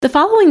The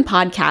following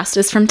podcast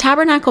is from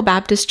Tabernacle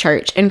Baptist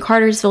Church in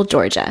Cartersville,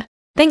 Georgia.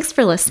 Thanks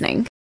for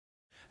listening.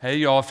 Hey,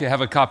 y'all, if you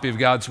have a copy of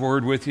God's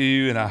Word with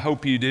you, and I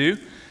hope you do,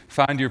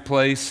 find your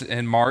place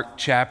in Mark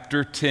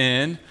chapter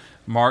 10.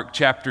 Mark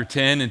chapter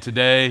 10, and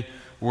today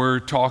we're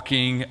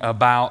talking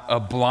about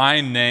a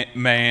blind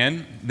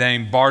man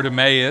named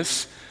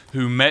Bartimaeus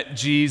who met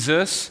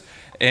Jesus,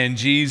 and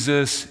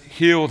Jesus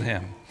healed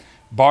him.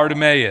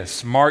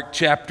 Bartimaeus, Mark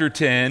chapter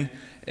 10,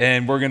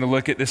 and we're going to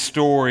look at this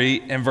story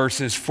in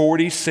verses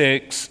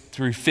 46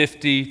 through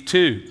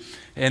 52.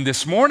 And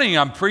this morning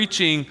I'm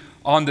preaching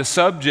on the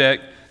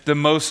subject, the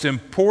most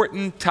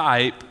important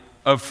type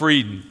of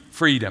freedom.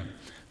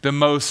 The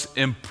most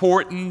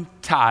important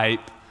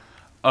type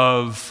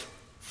of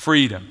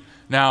freedom.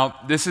 Now,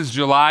 this is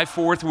July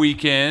 4th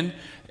weekend,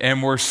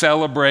 and we're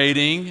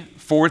celebrating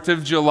 4th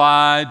of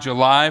July,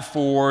 July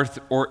 4th,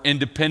 or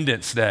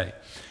Independence Day.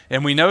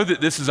 And we know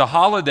that this is a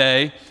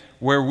holiday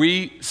where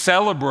we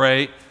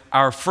celebrate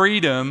our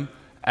freedom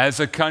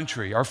as a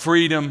country, our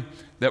freedom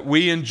that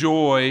we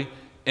enjoy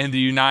in the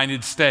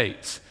United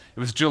States. It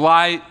was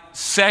July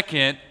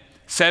 2nd,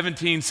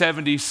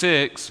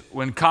 1776,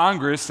 when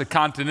Congress, the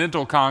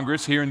Continental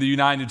Congress here in the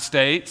United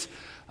States,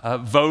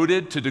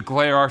 voted to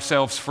declare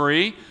ourselves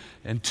free,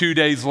 and 2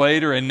 days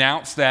later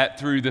announced that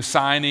through the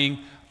signing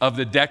of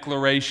the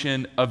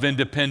Declaration of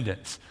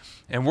Independence.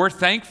 And we're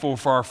thankful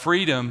for our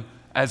freedom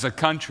as a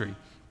country.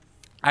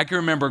 I can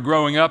remember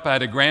growing up, I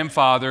had a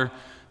grandfather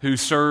who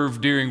served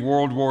during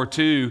World War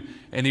II,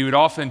 and he would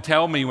often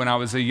tell me when I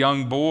was a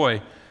young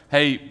boy,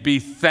 hey, be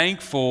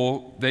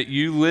thankful that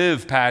you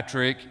live,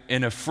 Patrick,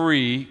 in a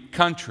free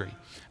country.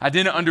 I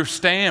didn't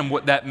understand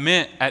what that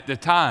meant at the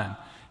time.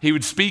 He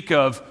would speak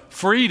of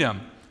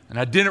freedom, and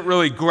I didn't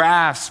really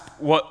grasp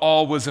what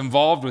all was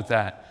involved with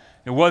that.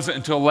 It wasn't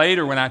until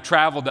later when I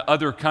traveled to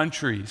other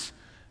countries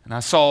and I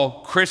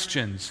saw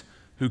Christians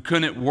who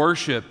couldn't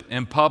worship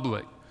in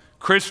public,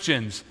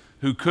 Christians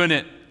who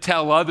couldn't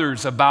tell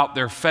others about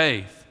their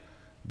faith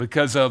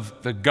because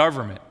of the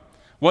government.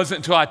 It wasn't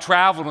until I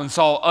traveled and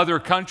saw other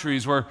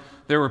countries where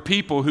there were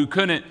people who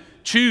couldn't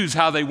choose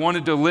how they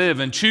wanted to live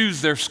and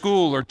choose their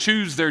school or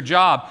choose their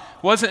job.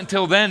 It wasn't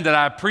until then that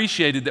I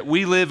appreciated that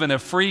we live in a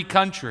free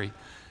country.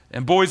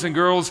 And boys and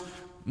girls,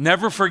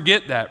 never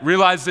forget that.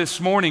 Realize this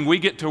morning we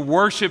get to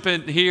worship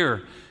in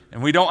here,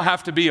 and we don't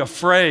have to be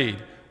afraid.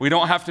 We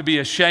don't have to be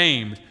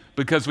ashamed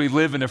because we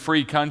live in a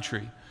free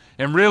country.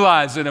 And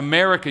realize that in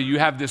America you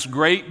have this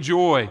great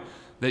joy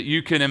that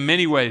you can in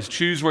many ways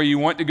choose where you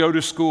want to go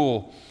to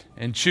school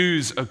and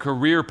choose a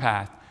career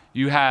path.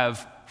 You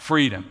have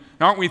freedom.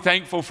 And aren't we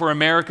thankful for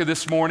America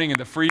this morning and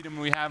the freedom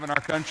we have in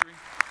our country?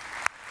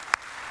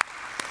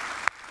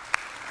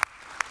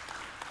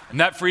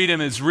 And that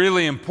freedom is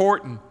really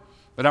important,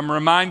 but I'm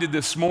reminded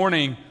this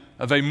morning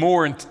of a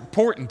more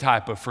important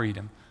type of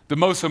freedom, the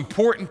most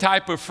important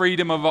type of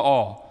freedom of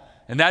all,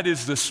 and that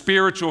is the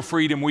spiritual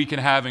freedom we can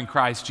have in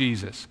Christ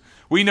Jesus.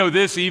 We know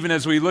this even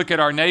as we look at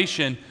our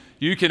nation.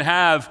 You can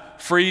have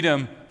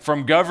freedom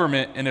from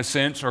government in a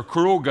sense, or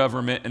cruel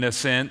government in a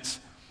sense,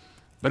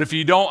 but if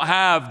you don't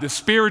have the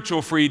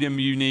spiritual freedom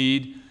you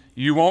need,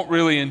 you won't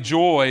really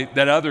enjoy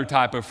that other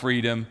type of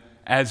freedom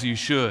as you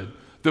should.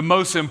 The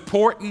most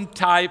important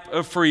type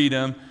of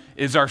freedom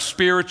is our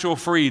spiritual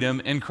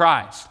freedom in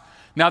Christ.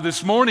 Now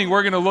this morning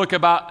we're going to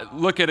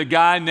look at a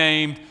guy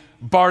named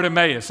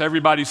Bartimaeus.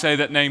 Everybody say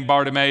that name,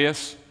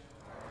 Bartimaeus.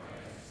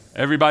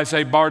 Everybody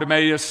say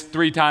Bartimaeus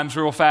 3 times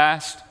real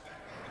fast.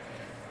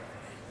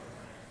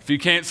 If you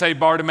can't say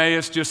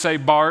Bartimaeus, just say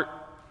Bart.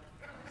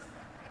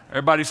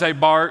 Everybody say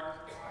Bart.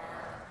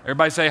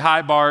 Everybody say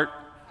hi, Bart.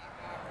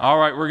 All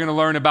right, we're going to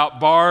learn about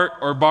Bart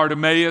or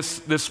Bartimaeus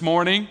this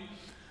morning.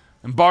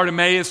 And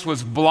Bartimaeus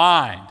was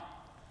blind.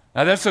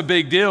 Now that's a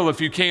big deal if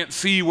you can't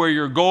see where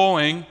you're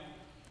going.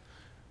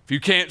 If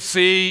you can't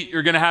see,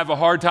 you're going to have a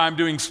hard time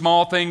doing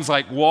small things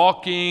like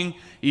walking,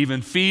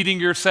 even feeding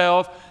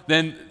yourself.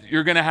 Then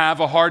you're going to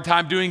have a hard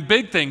time doing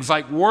big things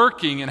like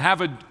working and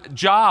have a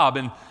job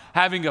and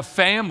having a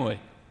family.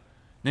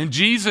 In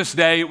Jesus'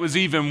 day, it was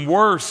even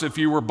worse if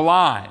you were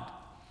blind.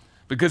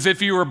 Because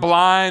if you were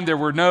blind, there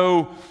were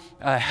no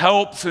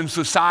helps in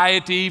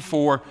society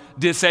for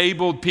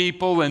disabled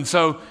people, and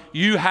so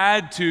you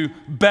had to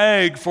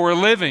beg for a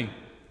living.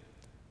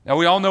 Now,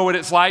 we all know what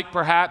it's like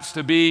perhaps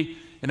to be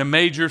in a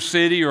major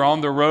city or on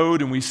the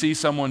road and we see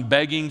someone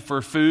begging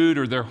for food,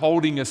 or they're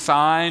holding a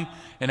sign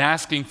and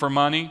asking for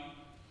money.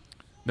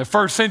 In the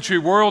first century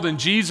world in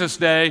Jesus'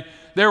 day,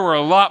 there were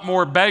a lot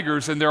more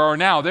beggars than there are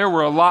now. There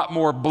were a lot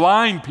more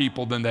blind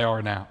people than there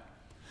are now.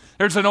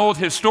 There's an old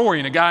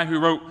historian, a guy who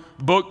wrote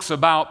books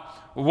about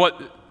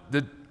what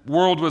the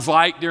world was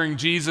like during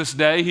Jesus'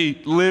 day.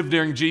 He lived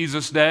during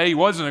Jesus' day. He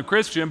wasn't a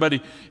Christian,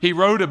 but he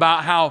wrote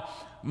about how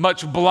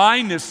much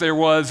blindness there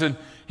was, and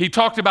he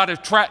talked about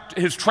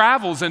his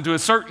travels into a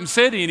certain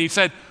city, and he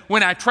said,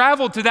 when I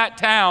traveled to that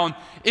town,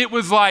 it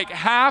was like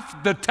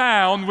half the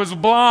town was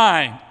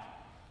blind.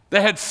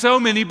 They had so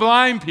many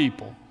blind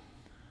people.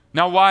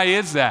 Now, why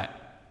is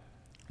that?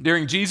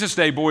 During Jesus'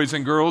 day, boys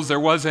and girls, there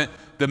wasn't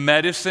the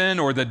medicine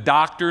or the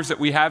doctors that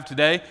we have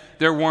today.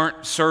 There weren't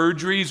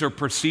surgeries or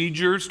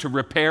procedures to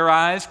repair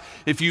eyes.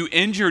 If you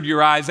injured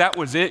your eyes, that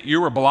was it.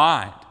 You were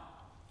blind.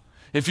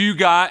 If you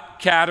got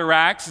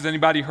cataracts, has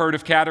anybody heard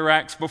of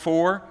cataracts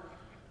before?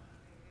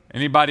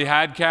 Anybody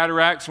had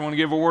cataracts? Want to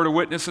give a word of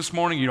witness this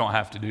morning? You don't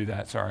have to do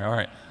that. Sorry. All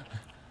right.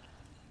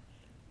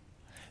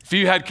 If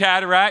you had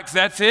cataracts,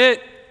 that's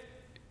it.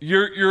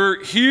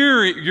 Your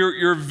hearing,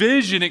 your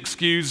vision,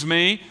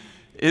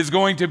 is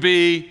going to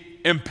be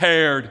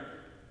impaired.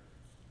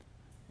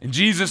 In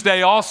Jesus'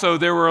 day also,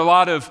 there were a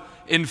lot of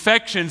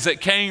infections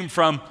that came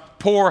from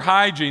poor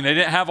hygiene. They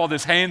didn't have all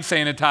this hand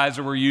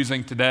sanitizer we're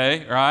using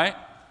today, right?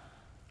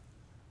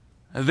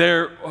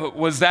 There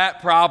was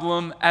that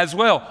problem as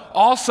well.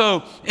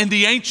 Also, in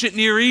the ancient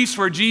Near East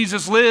where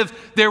Jesus lived,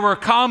 there were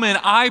common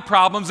eye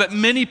problems that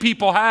many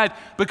people had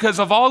because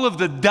of all of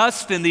the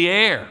dust in the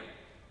air.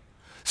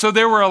 So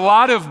there were a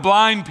lot of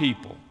blind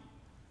people.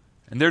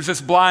 And there's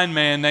this blind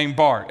man named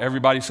Bart.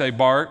 Everybody say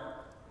Bart.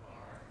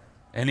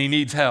 And he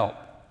needs help.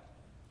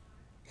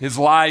 His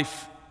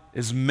life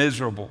is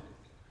miserable.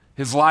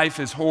 His life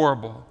is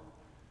horrible.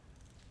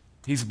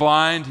 He's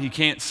blind, he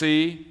can't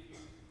see.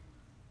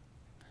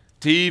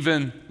 To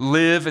even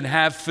live and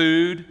have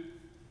food,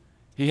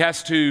 he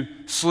has to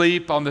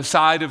sleep on the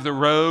side of the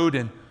road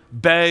and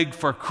beg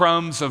for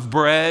crumbs of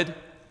bread.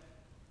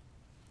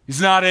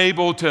 He's not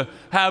able to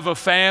have a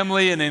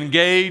family and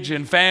engage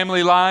in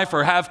family life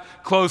or have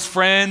close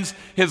friends.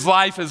 His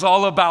life is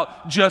all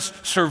about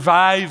just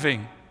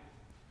surviving.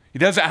 He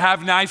doesn't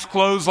have nice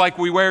clothes like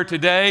we wear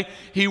today.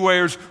 He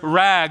wears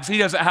rags. He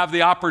doesn't have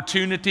the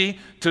opportunity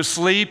to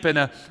sleep in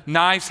a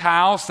nice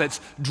house that's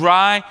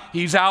dry.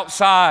 He's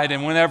outside,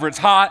 and whenever it's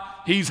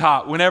hot, he's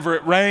hot. Whenever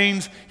it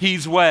rains,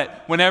 he's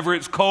wet. Whenever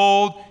it's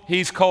cold,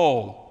 he's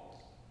cold.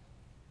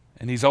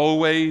 And he's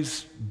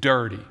always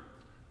dirty,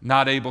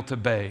 not able to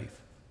bathe.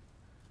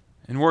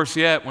 And worse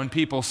yet, when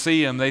people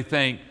see him, they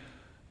think,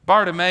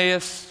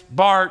 Bartimaeus,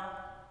 Bart,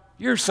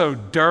 you're so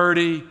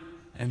dirty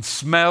and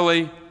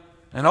smelly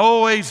and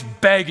always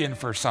begging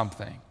for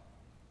something.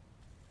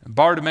 And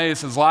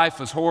Bartimaeus'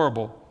 life is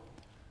horrible.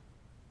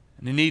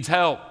 And he needs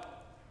help.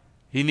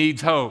 He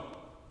needs hope.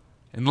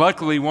 And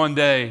luckily one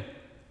day,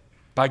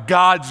 by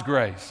God's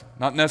grace,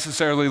 not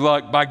necessarily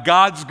luck, by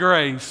God's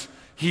grace,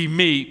 he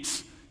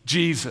meets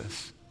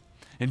Jesus.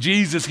 And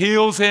Jesus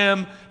heals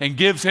him and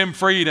gives him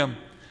freedom.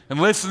 And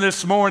listen,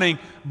 this morning,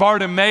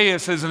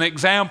 Bartimaeus is an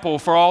example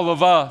for all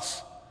of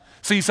us.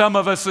 See, some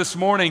of us this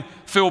morning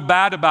feel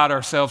bad about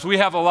ourselves. We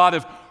have a lot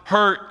of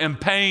hurt and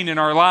pain in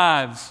our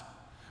lives.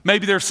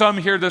 Maybe there's some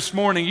here this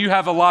morning, you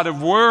have a lot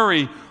of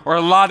worry or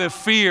a lot of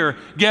fear.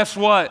 Guess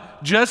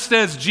what? Just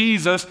as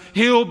Jesus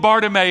healed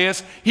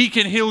Bartimaeus, he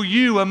can heal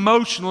you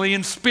emotionally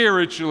and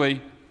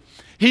spiritually.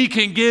 He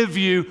can give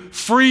you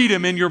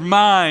freedom in your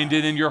mind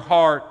and in your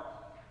heart.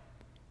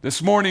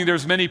 This morning,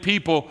 there's many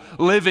people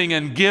living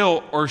in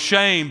guilt or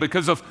shame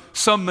because of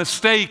some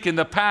mistake in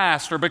the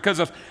past or because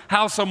of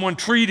how someone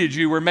treated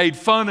you or made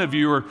fun of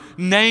you or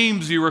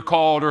names you were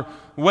called or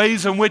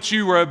ways in which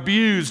you were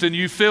abused, and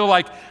you feel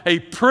like a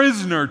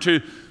prisoner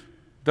to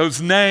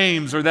those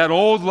names or that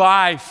old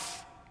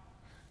life.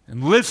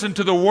 And listen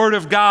to the Word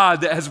of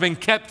God that has been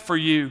kept for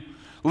you.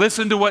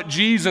 Listen to what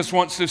Jesus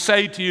wants to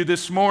say to you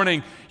this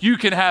morning. You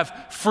can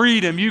have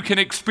freedom. You can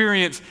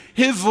experience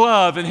His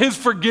love and His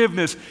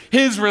forgiveness,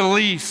 His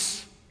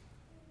release.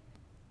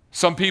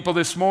 Some people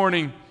this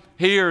morning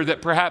here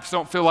that perhaps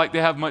don't feel like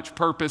they have much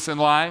purpose in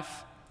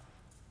life.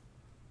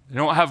 They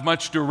don't have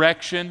much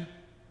direction.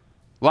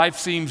 Life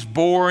seems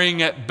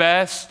boring at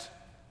best.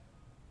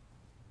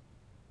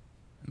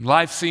 And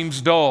life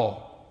seems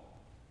dull.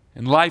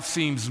 And life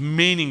seems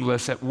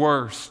meaningless at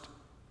worst.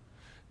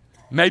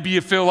 Maybe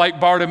you feel like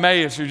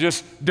Bartimaeus, you're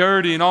just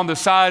dirty and on the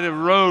side of the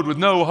road with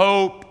no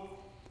hope.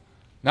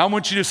 Now I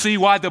want you to see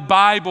why the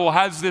Bible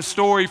has this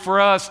story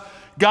for us.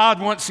 God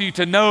wants you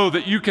to know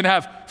that you can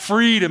have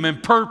freedom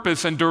and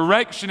purpose and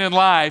direction in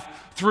life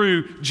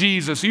through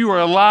Jesus. You are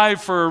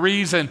alive for a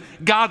reason.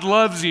 God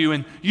loves you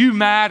and you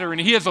matter and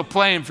He has a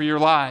plan for your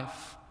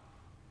life.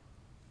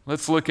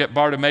 Let's look at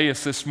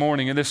Bartimaeus this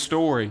morning in this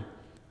story.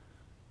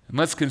 And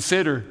let's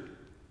consider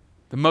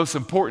the most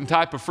important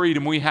type of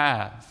freedom we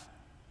have.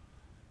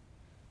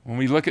 When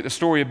we look at the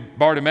story of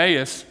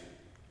Bartimaeus,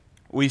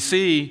 we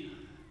see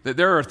that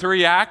there are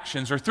three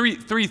actions or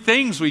three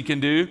things we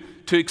can do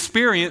to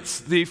experience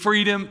the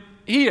freedom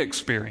he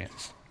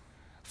experienced.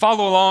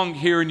 Follow along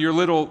here in your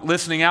little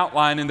listening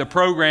outline in the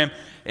program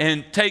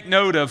and take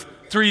note of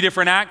three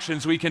different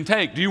actions we can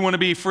take. Do you want to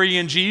be free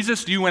in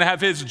Jesus? Do you want to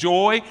have His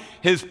joy,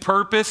 His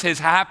purpose, His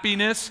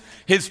happiness,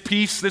 His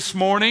peace this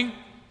morning?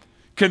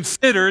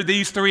 Consider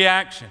these three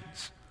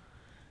actions.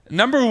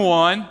 Number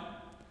one,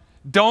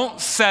 don't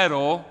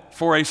settle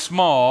for a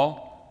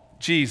small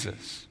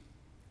Jesus.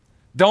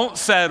 Don't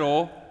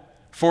settle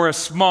for a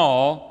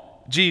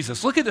small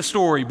Jesus. Look at the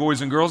story,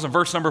 boys and girls, in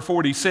verse number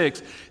 46.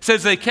 It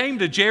says, they came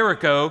to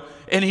Jericho,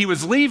 and He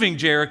was leaving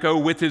Jericho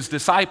with His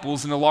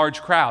disciples and a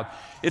large crowd.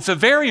 It's a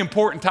very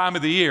important time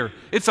of the year.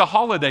 It's a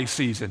holiday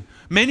season.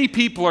 Many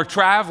people are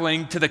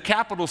traveling to the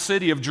capital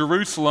city of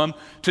Jerusalem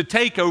to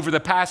take of the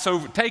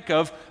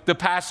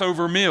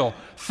Passover meal.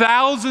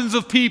 Thousands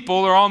of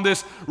people are on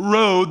this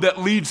road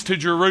that leads to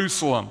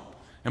Jerusalem.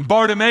 And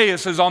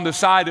Bartimaeus is on the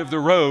side of the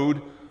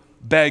road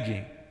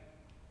begging.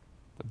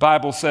 The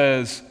Bible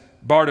says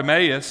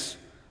Bartimaeus,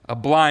 a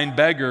blind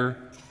beggar,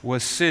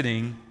 was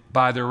sitting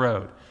by the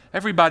road.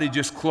 Everybody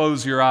just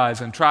close your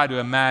eyes and try to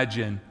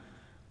imagine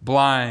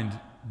blind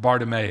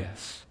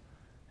Bartimaeus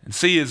and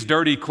see his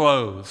dirty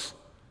clothes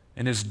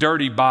and his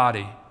dirty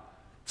body,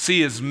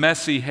 see his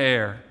messy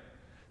hair,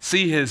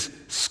 see his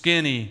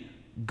skinny,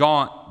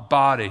 gaunt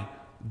body,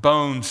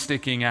 bones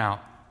sticking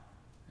out.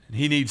 And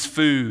he needs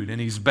food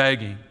and he's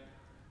begging.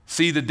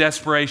 See the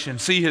desperation,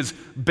 see his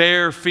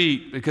bare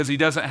feet because he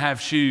doesn't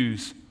have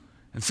shoes,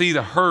 and see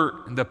the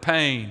hurt and the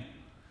pain,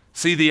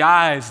 see the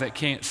eyes that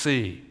can't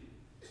see.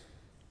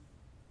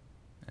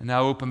 And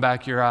now open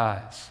back your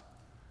eyes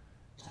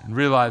and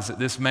realize that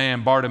this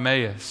man,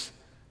 Bartimaeus,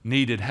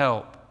 needed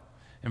help.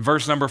 And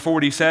verse number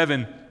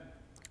 47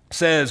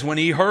 says, when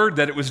he heard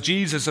that it was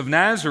Jesus of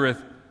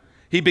Nazareth,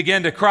 he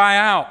began to cry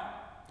out,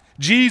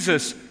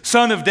 Jesus,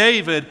 Son of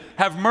David,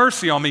 have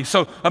mercy on me.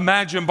 So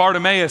imagine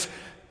Bartimaeus.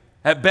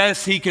 At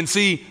best, he can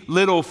see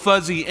little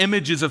fuzzy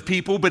images of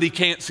people, but he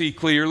can't see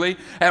clearly.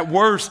 At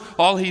worst,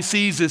 all he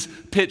sees is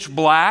pitch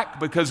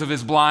black because of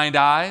his blind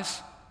eyes.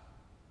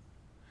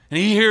 And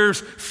he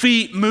hears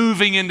feet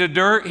moving into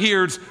dirt. He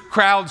hears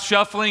crowds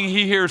shuffling.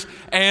 He hears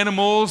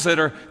animals that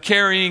are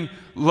carrying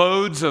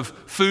loads of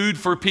food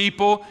for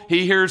people.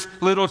 He hears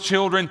little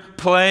children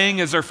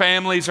playing as their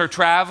families are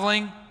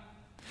traveling.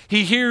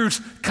 He hears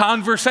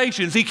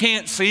conversations. He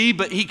can't see,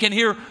 but he can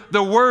hear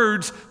the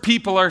words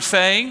people are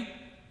saying.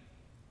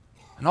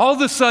 And all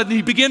of a sudden,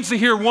 he begins to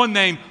hear one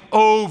name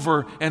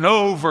over and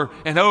over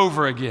and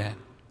over again.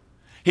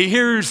 He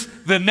hears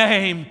the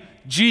name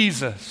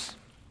Jesus.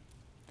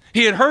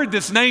 He had heard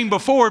this name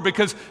before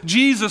because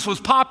Jesus was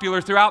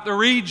popular throughout the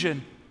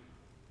region.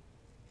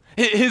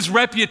 His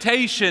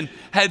reputation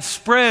had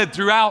spread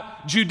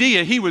throughout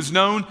Judea. He was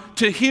known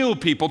to heal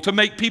people, to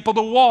make people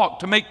to walk,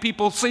 to make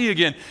people see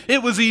again.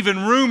 It was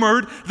even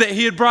rumored that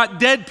he had brought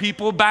dead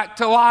people back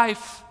to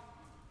life.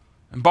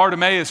 And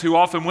Bartimaeus, who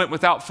often went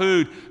without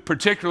food,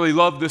 particularly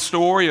loved the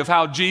story of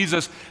how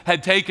Jesus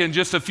had taken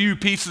just a few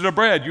pieces of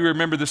bread. You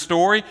remember the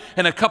story?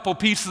 And a couple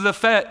pieces of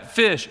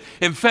fish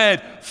and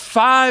fed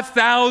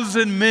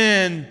 5,000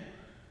 men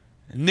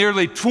and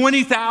nearly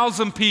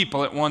 20,000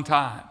 people at one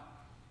time.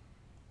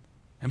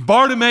 And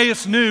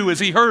Bartimaeus knew as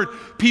he heard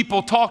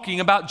people talking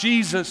about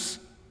Jesus,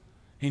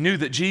 he knew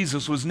that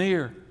Jesus was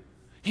near.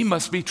 He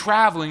must be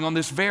traveling on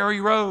this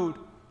very road.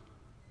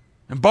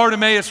 And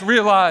Bartimaeus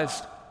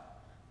realized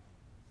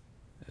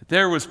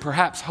there was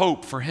perhaps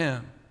hope for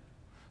him.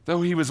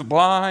 Though he was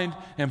blind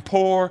and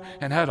poor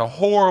and had a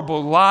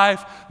horrible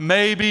life,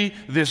 maybe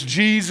this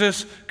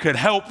Jesus could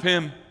help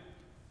him.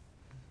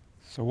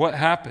 So what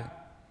happened?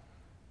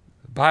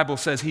 The Bible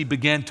says he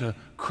began to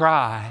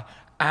cry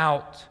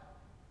out,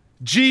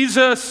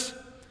 Jesus,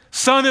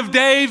 Son of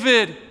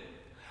David,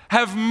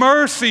 have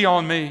mercy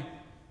on me.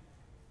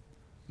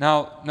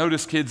 Now,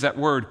 notice, kids, that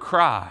word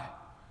cry.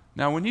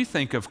 Now, when you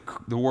think of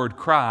the word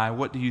cry,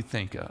 what do you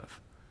think of?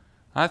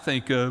 I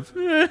think of,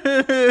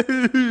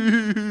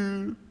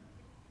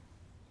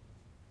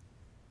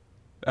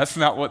 that's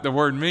not what the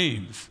word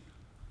means.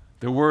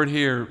 The word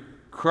here,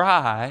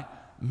 cry,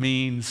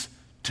 means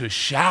to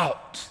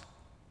shout.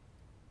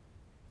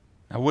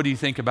 Now, what do you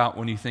think about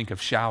when you think of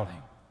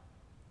shouting?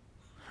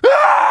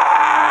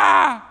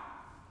 Ah!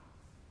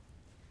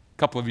 A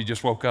couple of you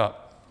just woke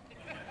up.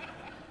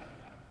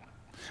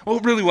 Well,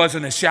 it really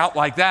wasn't a shout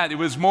like that. It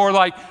was more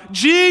like,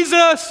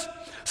 Jesus,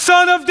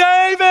 Son of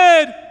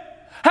David,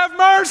 have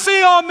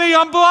mercy on me,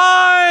 I'm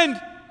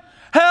blind,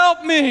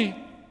 help me.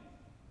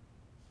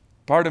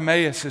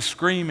 Bartimaeus is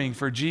screaming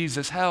for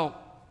Jesus' help.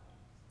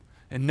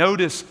 And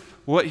notice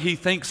what he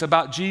thinks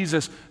about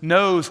Jesus.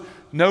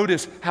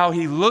 Notice how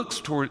he looks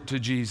to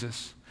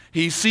Jesus.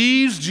 He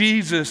sees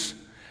Jesus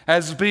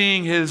as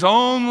being his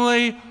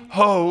only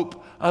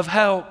hope of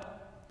help.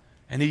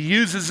 And he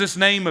uses this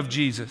name of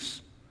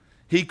Jesus.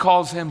 He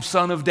calls him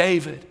Son of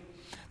David.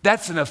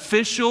 That's an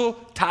official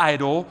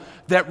title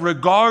that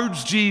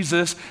regards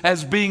Jesus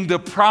as being the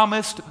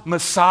promised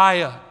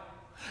Messiah,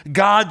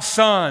 God's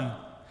Son.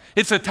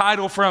 It's a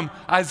title from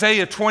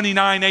Isaiah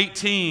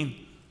 29:18,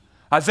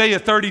 Isaiah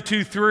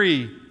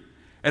 32:3,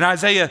 and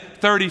Isaiah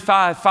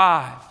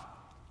 35:5.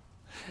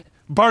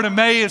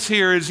 Bartimaeus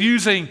here is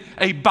using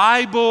a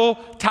Bible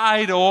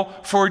title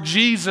for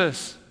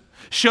Jesus,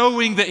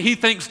 showing that he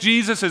thinks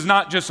Jesus is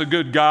not just a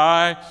good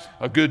guy,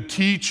 a good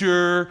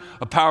teacher,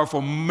 a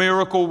powerful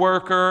miracle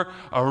worker,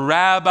 a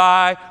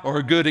rabbi, or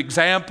a good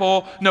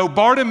example. No,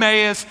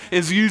 Bartimaeus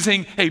is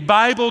using a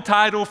Bible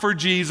title for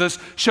Jesus,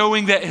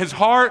 showing that his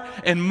heart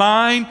and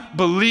mind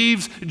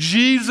believes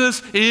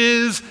Jesus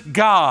is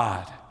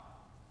God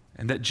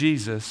and that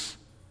Jesus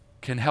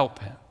can help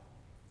him.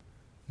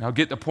 Now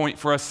get the point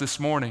for us this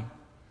morning.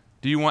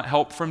 Do you want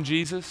help from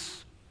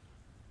Jesus?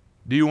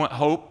 Do you want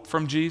hope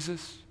from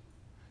Jesus?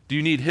 Do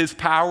you need his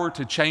power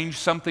to change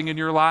something in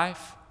your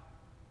life?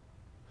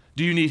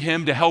 Do you need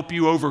him to help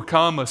you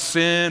overcome a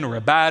sin or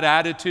a bad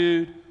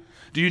attitude?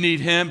 Do you need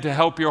him to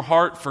help your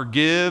heart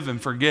forgive and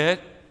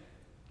forget?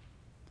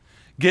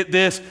 Get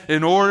this,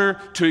 in order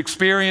to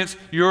experience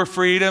your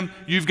freedom,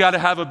 you've got to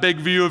have a big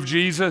view of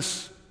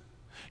Jesus.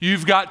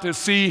 You've got to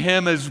see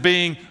him as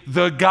being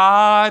the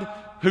God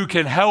who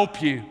can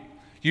help you.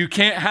 You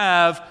can't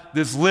have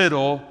this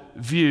little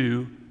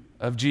view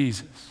of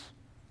Jesus.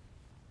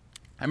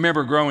 I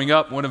remember growing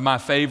up, one of my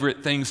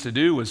favorite things to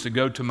do was to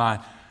go to my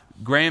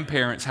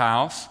grandparents'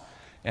 house.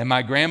 And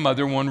my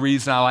grandmother, one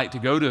reason I like to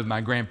go to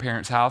my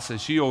grandparents' house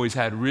is she always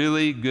had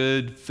really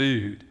good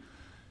food.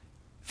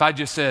 If I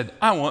just said,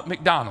 I want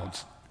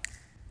McDonald's,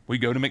 we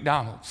go to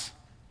McDonald's.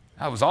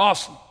 That was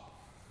awesome.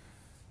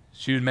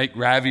 She would make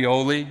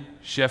ravioli,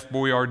 Chef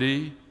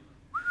Boyardee.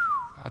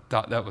 I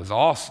thought that was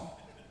awesome.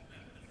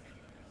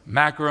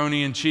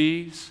 Macaroni and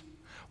cheese.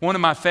 One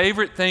of my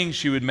favorite things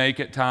she would make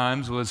at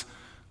times was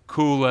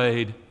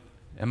Kool-Aid,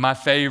 and my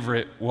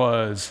favorite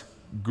was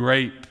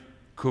grape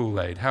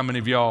Kool-Aid. How many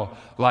of y'all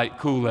like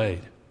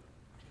Kool-Aid?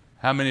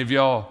 How many of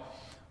y'all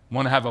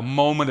want to have a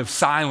moment of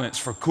silence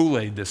for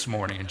Kool-Aid this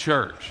morning in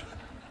church?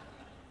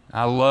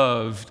 I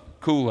loved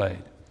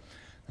Kool-Aid.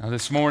 Now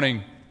this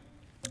morning,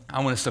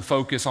 I want us to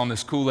focus on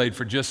this Kool-Aid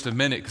for just a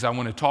minute because I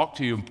want to talk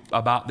to you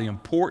about the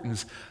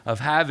importance of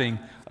having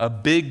a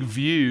big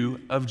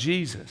view of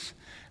Jesus.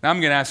 Now I'm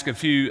going to ask a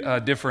few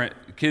different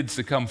kids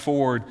to come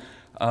forward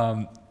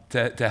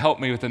to help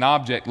me with an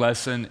object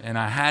lesson, and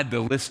I had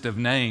the list of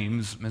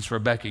names. Miss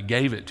Rebecca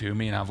gave it to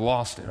me, and I've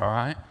lost it, all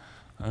right?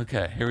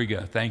 Okay, here we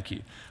go. Thank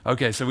you.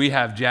 Okay, so we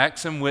have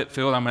Jackson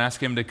Whitfield. I'm going to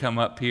ask him to come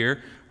up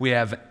here. We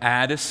have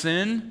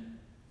Addison.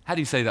 How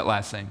do you say that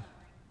last name?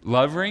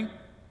 Lovering.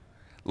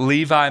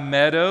 Levi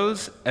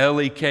Meadows,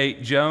 Ellie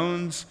Kate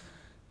Jones,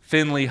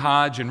 Finley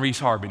Hodge, and Reese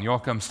Harbin. You all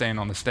come stand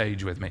on the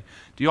stage with me.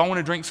 Do you all want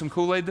to drink some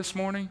Kool-Aid this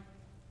morning?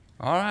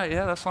 All right,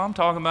 yeah, that's what I'm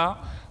talking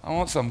about. I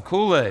want some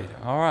Kool-Aid.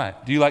 All right.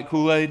 Do you like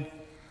Kool-Aid?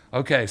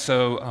 Okay,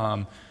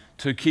 so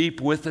to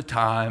keep with the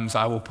times,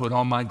 I will put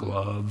on my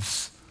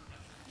gloves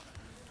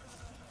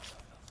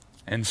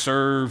and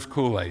serve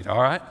Kool-Aid.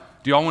 All right?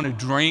 Do y'all want to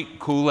drink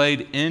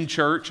Kool-Aid in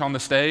church on the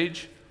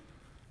stage?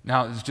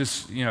 Now, it's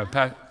just, I don't think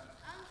I've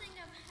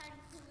had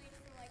Kool-Aid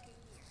for like a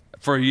year.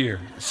 For a year.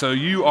 So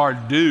you are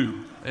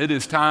due. It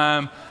is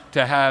time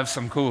to have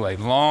some Kool-Aid.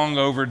 Long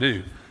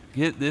overdue.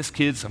 Get this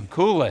kid some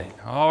Kool-Aid.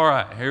 All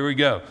right, here we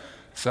go.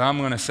 So I'm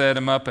going to set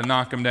him up and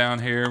knock him down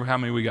here. How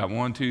many we got?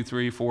 1, 2,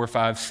 3, 4,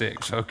 5,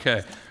 6.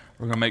 Okay,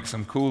 we're going to make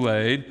some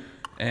Kool-Aid.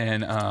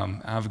 And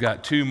I've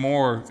got 2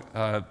 more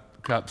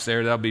cups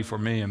there. That'll be for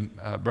me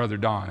and Brother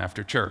Don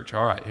after church.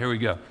 All right, here we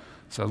go.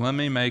 So let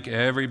me make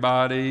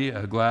everybody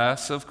a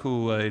glass of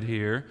Kool-Aid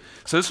here.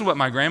 So this is what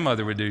my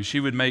grandmother would do. She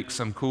would make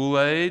some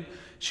Kool-Aid.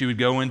 She would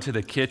go into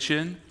the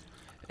kitchen,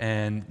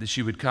 and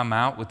she would come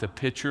out with a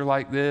pitcher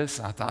like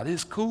this. I thought,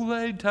 it's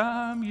Kool-Aid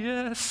time,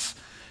 yes.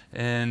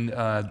 And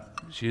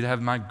she'd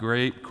have my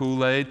grape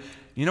Kool-Aid.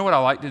 You know what I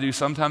like to do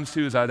sometimes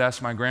too is I'd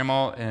ask my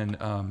grandma, and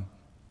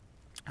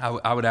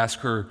I would ask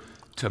her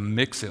to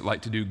mix it,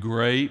 like to do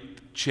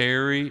grape,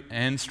 cherry,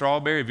 and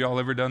strawberry. Have y'all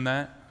ever done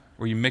that?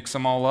 Where you mix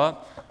them all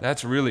up?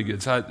 That's really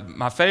good. So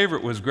my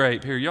favorite was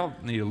grape. Here, y'all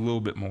need a little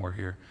bit more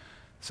here.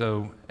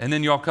 So, and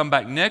then y'all come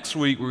back next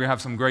week, we're going to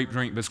have some grape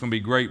drink, but it's going to be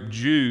grape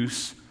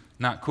juice,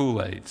 not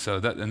Kool-Aid. So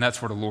and that's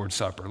for the Lord's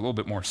Supper, a little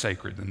bit more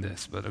sacred than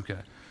this, but okay.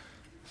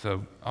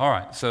 So, all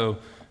right, so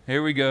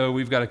here we go.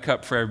 We've got a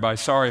cup for everybody.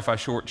 Sorry if I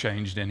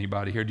shortchanged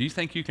anybody here. Do you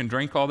think you can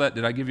drink all that?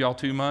 Did I give y'all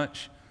too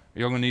much?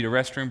 Y'all going to need a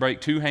restroom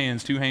break? 2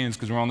 hands,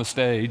 because we're on the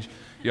stage.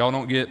 Y'all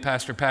don't get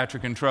Pastor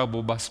Patrick in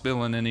trouble by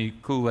spilling any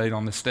Kool-Aid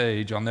on the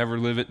stage. I'll never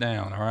live it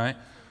down, all right?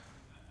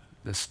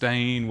 The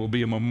stain will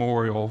be a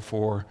memorial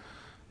for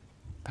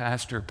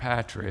Pastor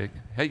Patrick.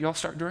 Hey, y'all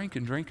start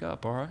drinking. Drink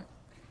up, all right?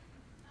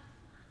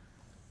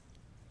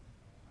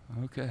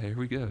 Okay, here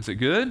we go. Is it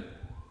good?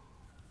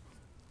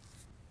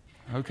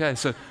 Okay,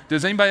 so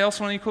does anybody else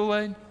want any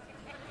Kool-Aid?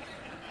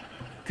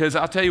 Because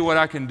I'll tell you what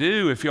I can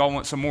do if y'all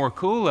want some more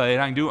Kool-Aid.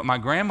 I can do what my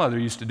grandmother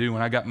used to do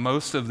when I got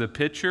most of the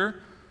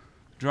pitcher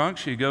drunk.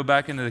 She'd go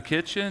back into the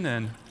kitchen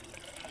and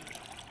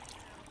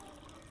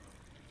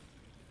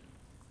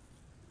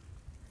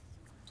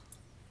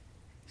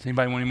does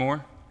anybody want any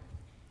more?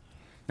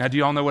 Now, do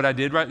y'all know what I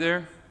did right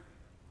there?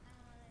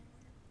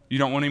 You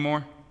don't want any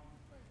more?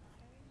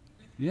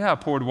 Yeah, I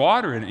poured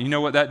water in it. You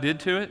know what that did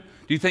to it?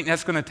 Do you think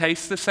that's going to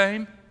taste the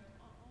same?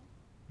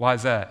 Why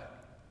is that?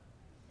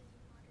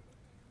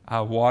 I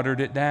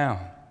watered it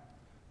down.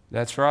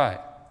 That's right.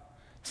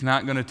 It's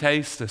not going to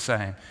taste the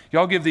same.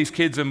 Y'all give these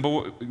kids and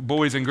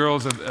boys and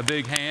girls a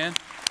big hand.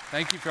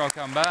 Thank you for y'all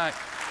coming back.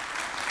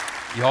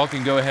 Y'all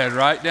can go ahead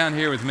right down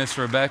here with Miss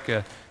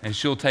Rebecca, and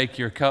she'll take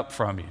your cup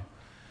from you.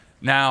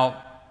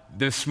 Now,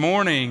 this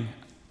morning,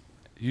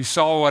 you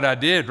saw what I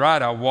did,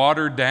 right? I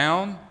watered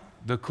down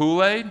the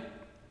Kool-Aid.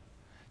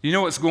 You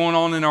know what's going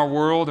on in our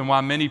world and why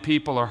many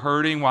people are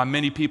hurting, why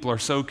many people are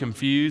so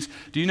confused?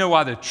 Do you know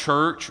why the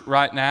church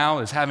right now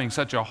is having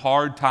such a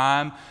hard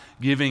time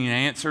giving an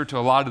answer to a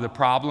lot of the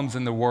problems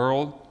in the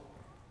world?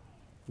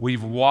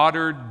 We've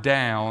watered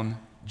down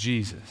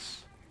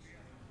Jesus.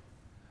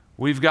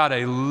 We've got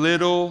a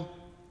little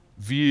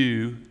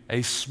view,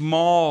 a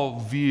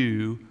small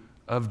view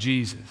of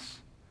Jesus.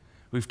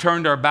 We've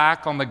turned our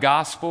back on the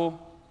gospel.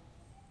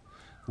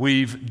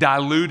 We've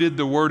diluted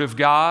the Word of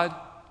God.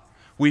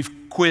 We've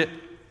quit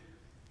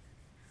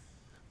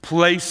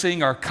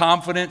placing our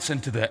confidence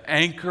into the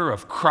anchor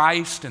of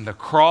Christ and the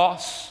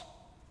cross.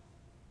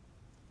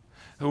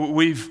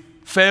 We've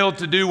failed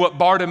to do what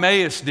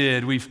Bartimaeus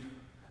did. We've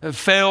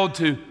failed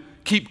to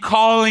keep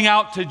calling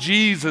out to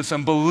Jesus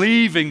and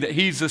believing that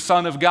He's the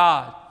Son of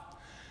God.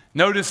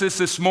 Notice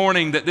this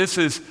morning, that this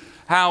is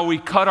how we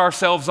cut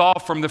ourselves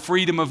off from the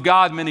freedom of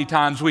God many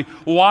times. We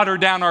water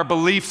down our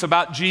beliefs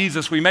about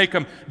Jesus. We make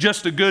Him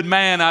just a good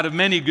man out of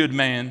many good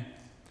men.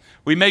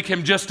 We make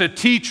Him just a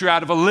teacher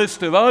out of a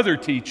list of other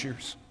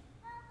teachers.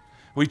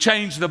 We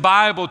change the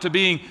Bible to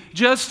being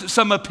just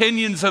some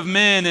opinions of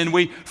men, and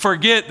we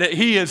forget that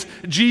He is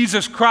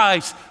Jesus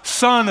Christ,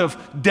 Son of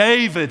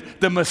David,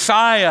 the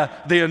Messiah,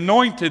 the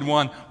Anointed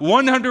One,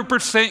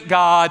 100%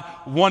 God,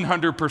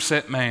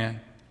 100%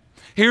 man.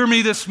 Hear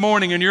me this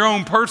morning in your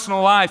own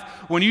personal life.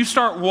 When you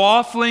start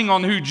waffling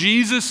on who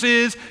Jesus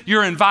is,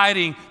 you're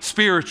inviting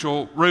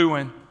spiritual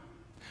ruin.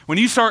 When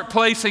you start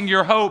placing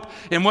your hope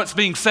in what's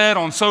being said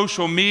on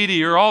social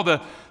media or all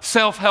the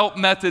self-help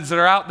methods that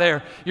are out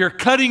there, you're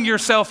cutting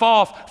yourself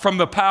off from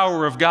the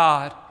power of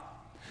God.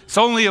 It's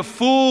only a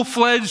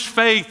full-fledged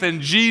faith in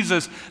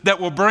Jesus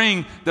that will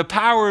bring the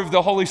power of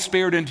the Holy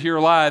Spirit into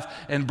your life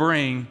and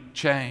bring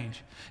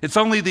change. It's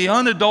only the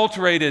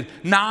unadulterated,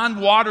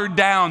 non-watered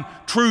down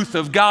truth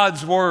of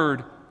God's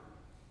Word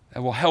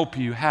that will help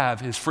you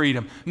have His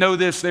freedom. Know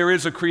this, there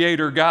is a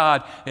Creator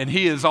God, and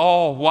He is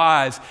all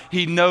wise.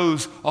 He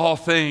knows all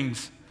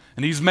things.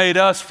 And He's made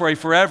us for a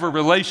forever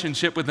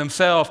relationship with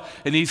Himself,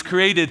 and He's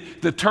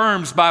created the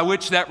terms by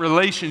which that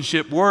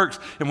relationship works.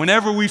 And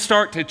whenever we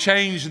start to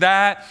change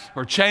that,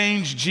 or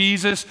change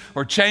Jesus,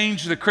 or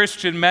change the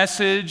Christian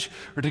message,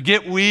 or to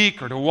get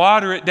weak, or to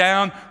water it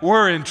down,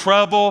 we're in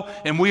trouble,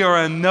 and we are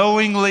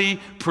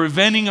unknowingly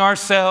preventing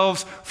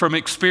ourselves from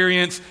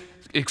experiencing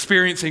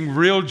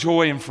real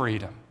joy and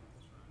freedom.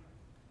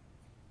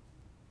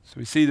 So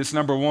we see this,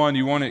 number one,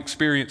 you want to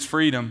experience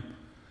freedom.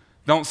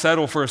 Don't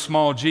settle for a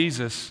small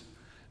Jesus.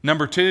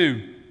 Number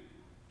two,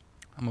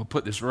 I'm going to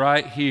put this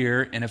right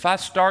here, and if I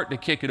start to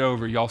kick it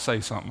over, y'all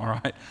say something, all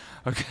right?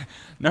 Okay.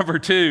 Number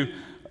two,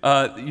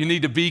 you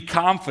need to be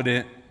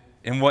confident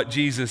in what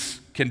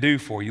Jesus can do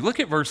for you. Look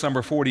at verse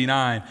number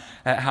 49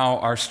 at how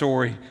our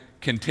story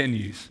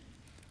continues.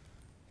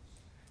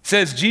 It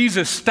says,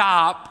 Jesus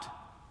stopped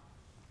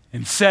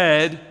and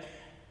said,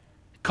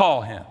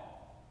 call him.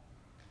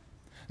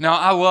 Now,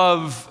 I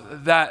love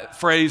that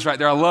phrase right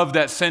there. I love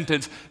that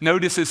sentence.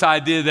 Notice this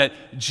idea that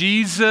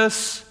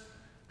Jesus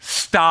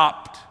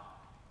stopped.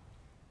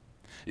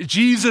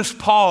 Jesus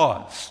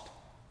paused.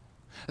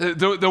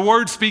 The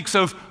word speaks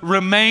of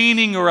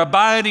remaining or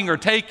abiding or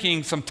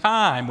taking some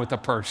time with a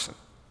person.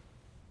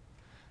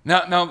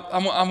 Now,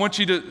 I want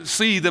you to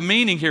see the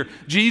meaning here.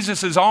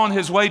 Jesus is on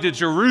His way to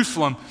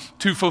Jerusalem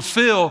to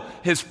fulfill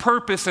His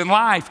purpose in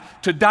life,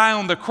 to die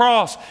on the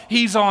cross.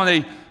 He's on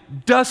a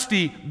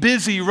dusty,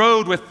 busy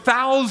road with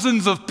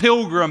thousands of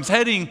pilgrims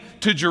heading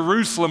to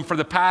Jerusalem for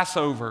the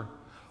Passover.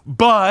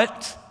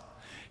 But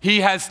He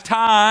has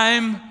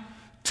time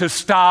to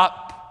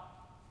stop,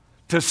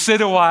 to sit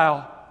a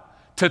while,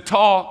 to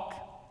talk,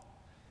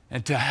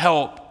 and to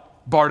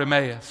help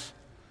Bartimaeus.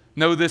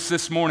 Know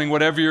this morning,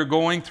 whatever you're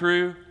going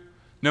through,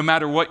 no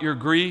matter what your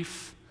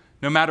grief,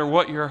 no matter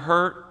what your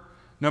hurt,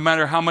 no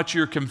matter how much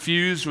you're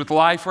confused with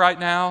life right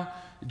now,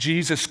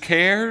 Jesus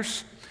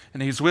cares,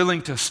 and He's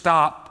willing to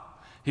stop.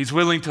 He's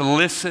willing to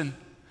listen.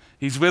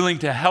 He's willing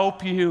to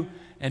help you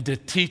and to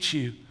teach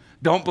you.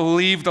 Don't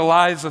believe the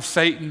lies of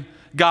Satan.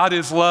 God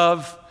is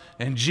love,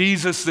 and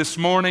Jesus this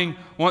morning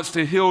wants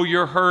to heal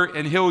your hurt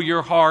and heal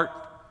your heart.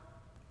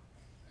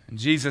 And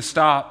Jesus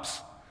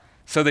stops.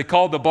 So they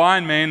called the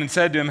blind man and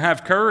said to him,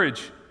 have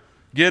courage,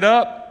 get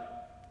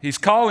up. He's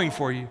calling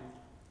for you.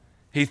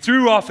 He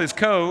threw off his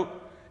coat,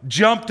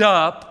 jumped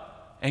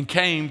up, and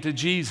came to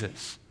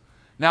Jesus.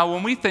 Now,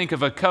 when we think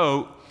of a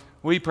coat,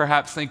 we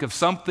perhaps think of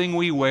something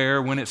we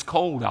wear when it's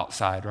cold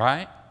outside,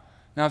 right?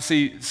 Now, I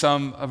see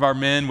some of our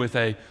men with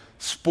a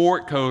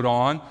sport coat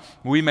on.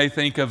 We may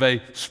think of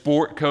a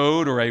sport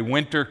coat or a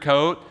winter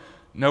coat.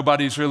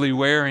 Nobody's really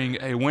wearing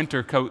a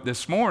winter coat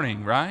this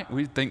morning, right?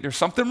 We think there's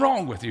something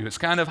wrong with you. It's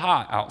kind of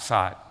hot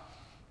outside.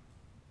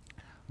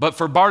 But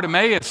for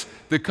Bartimaeus,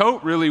 the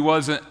coat really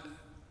wasn't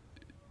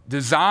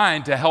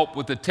designed to help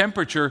with the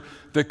temperature.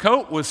 The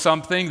coat was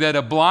something that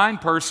a blind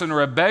person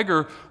or a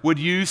beggar would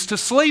use to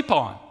sleep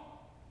on.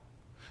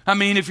 I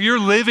mean, if you're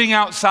living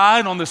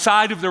outside on the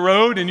side of the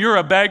road and you're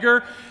a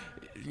beggar,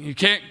 you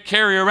can't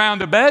carry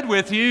around a bed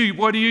with you.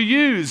 What do you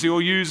use?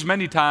 You'll use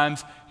many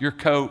times your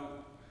coat.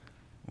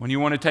 When you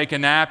want to take a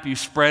nap, you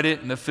spread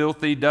it in the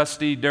filthy,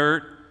 dusty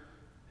dirt,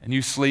 and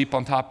you sleep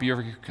on top of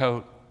your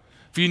coat.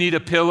 If you need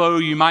a pillow,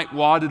 you might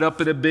wad it up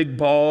in a big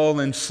ball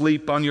and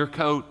sleep on your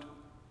coat.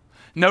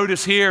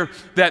 Notice here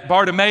that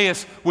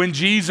Bartimaeus, when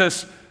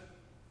Jesus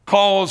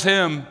calls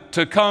him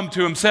to come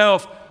to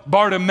himself,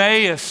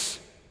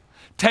 Bartimaeus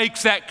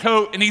takes that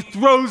coat and he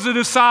throws it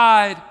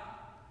aside.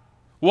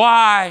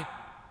 Why?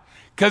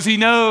 Because he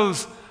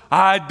knows,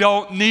 I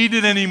don't need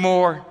it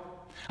anymore.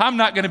 I'm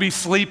not going to be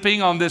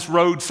sleeping on this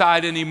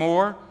roadside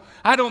anymore.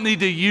 I don't need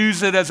to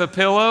use it as a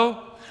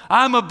pillow.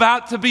 I'm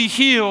about to be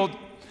healed.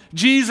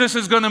 Jesus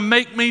is going to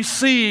make me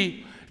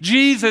see.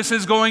 Jesus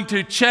is going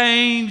to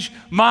change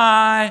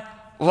my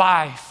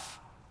life.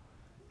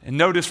 And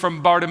notice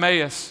from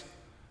Bartimaeus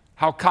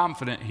how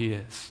confident he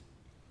is.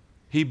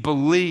 He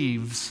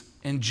believes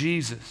in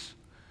Jesus.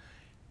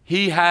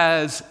 He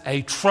has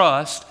a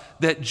trust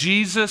that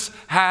Jesus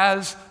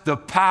has the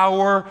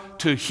power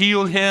to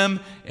heal him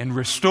and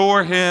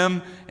restore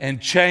him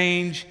and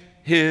change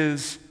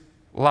his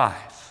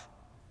life.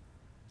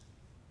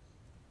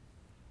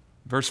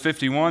 Verse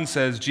 51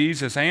 says,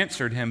 Jesus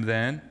answered him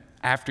then,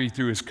 after he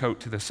threw his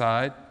coat to the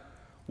side,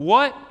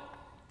 "What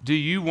do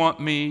you want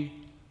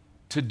me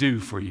to do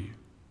for you?"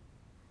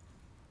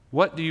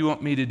 What do you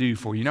want me to do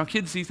for you? Now,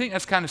 kids, do you think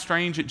that's kind of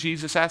strange that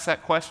Jesus asked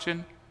that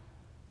question?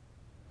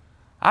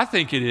 I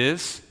think it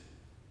is.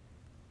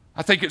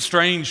 I think it's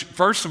strange,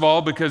 first of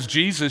all, because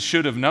Jesus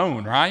should have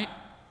known, right?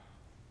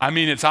 I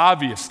mean, it's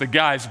obvious. The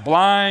guy's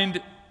blind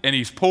and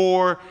he's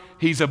poor.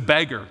 He's a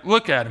beggar.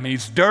 Look at him.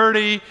 He's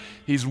dirty.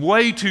 He's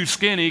way too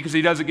skinny because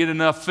he doesn't get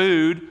enough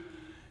food.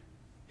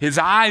 His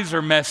eyes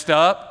are messed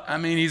up. I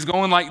mean, he's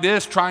going like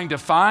this trying to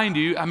find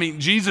you. I mean,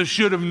 Jesus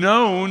should have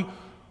known.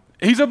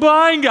 He's a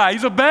blind guy.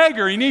 He's a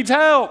beggar. He needs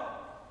help.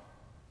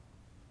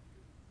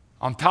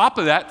 On top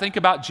of that, think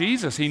about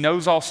Jesus. He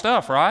knows all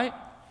stuff, right?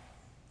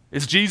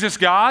 Is Jesus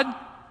God?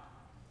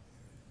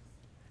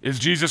 Is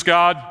Jesus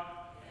God?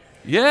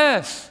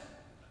 Yes.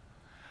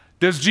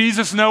 Does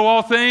Jesus know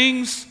all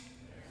things?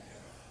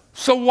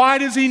 So why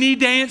does he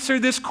need to answer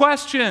this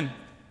question?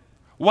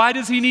 Why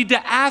does he need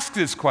to ask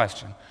this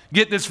question?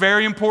 Get this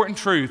very important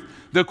truth.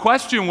 The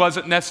question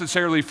wasn't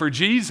necessarily for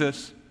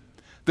Jesus.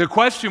 The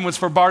question was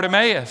for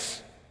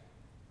Bartimaeus.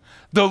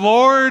 The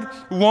Lord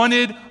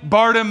wanted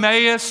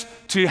Bartimaeus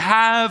to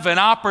have an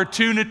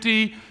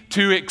opportunity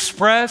to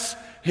express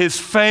his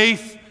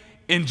faith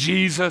in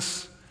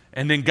Jesus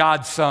and in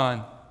God's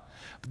Son.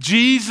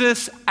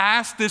 Jesus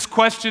asked this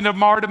question to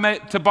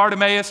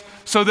Bartimaeus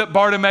so that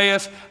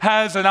Bartimaeus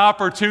has an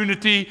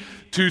opportunity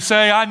to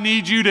say, I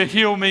need you to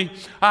heal me.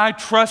 I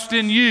trust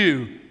in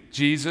you,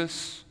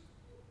 Jesus.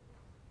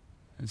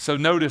 And so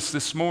notice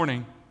this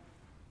morning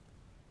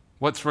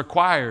what's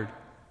required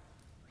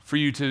for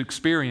you to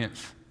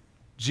experience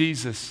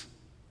Jesus'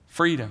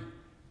 freedom.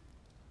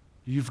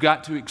 You've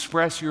got to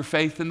express your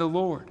faith in the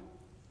Lord.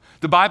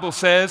 The Bible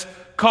says,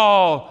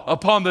 call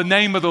upon the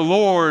name of the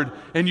Lord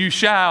and you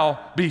shall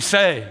be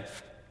saved.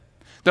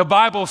 The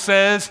Bible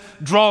says,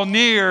 draw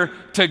near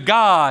to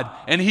God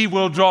and he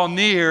will draw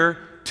near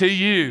to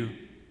you.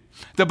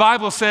 The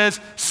Bible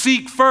says,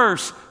 seek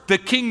first the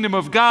kingdom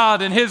of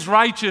God and his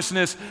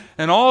righteousness,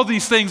 and all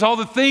these things, all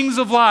the things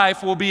of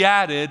life will be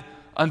added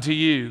unto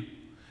you.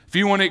 If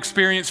you want to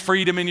experience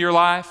freedom in your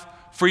life,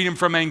 freedom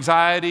from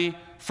anxiety,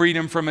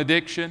 freedom from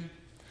addiction,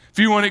 if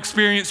you want to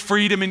experience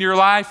freedom in your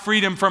life,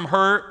 freedom from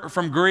hurt or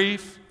from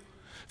grief,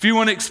 if you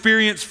want to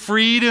experience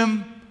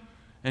freedom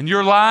in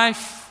your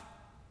life,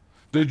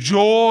 the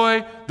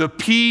joy, the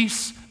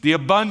peace, the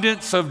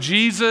abundance of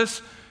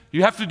Jesus,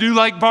 you have to do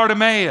like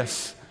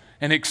Bartimaeus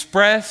and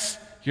express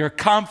your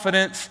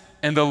confidence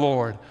in the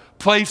Lord.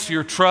 Place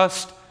your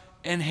trust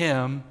in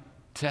him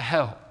to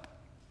help.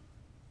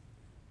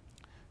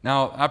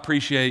 Now, I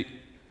appreciate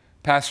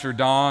Pastor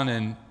Don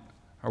and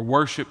our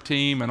worship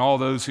team and all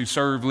those who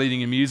serve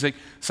leading in music.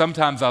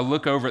 Sometimes I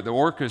look over at the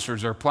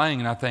orchestras they're playing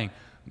and I think,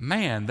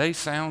 man, they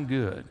sound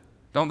good.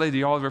 Don't they? Do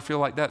y'all ever feel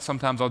like that?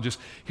 Sometimes I'll just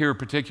hear a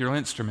particular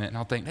instrument and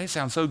I'll think, they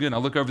sound so good. And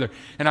I'll look over there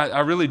and I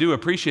really do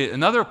appreciate it.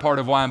 Another part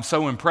of why I'm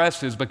so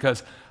impressed is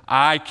because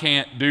I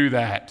can't do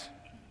that.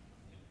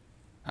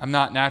 I'm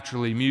not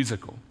naturally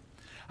musical.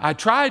 I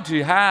tried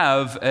to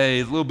have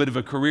a little bit of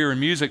a career in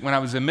music. When I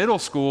was in middle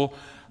school,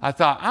 I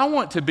thought, I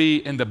want to be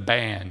in the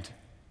band.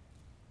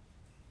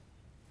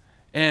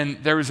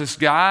 And there was this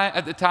guy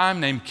at the time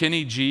named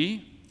Kenny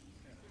G.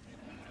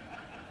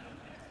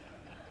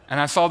 And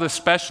I saw this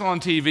special on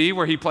TV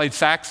where he played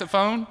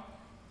saxophone.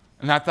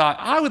 And I thought,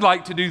 I would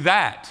like to do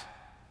that.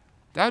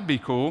 That'd be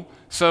cool.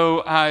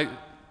 So I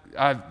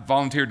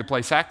volunteered to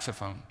play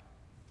saxophone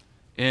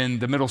in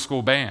the middle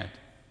school band.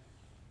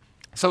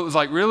 So it was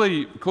like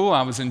really cool.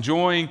 I was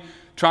enjoying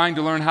trying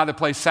to learn how to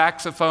play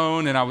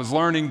saxophone, and I was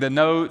learning the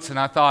notes, and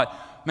I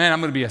thought, man, I'm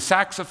going to be a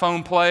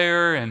saxophone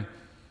player. And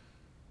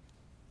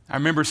I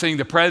remember seeing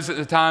the president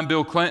at the time,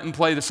 Bill Clinton,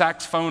 play the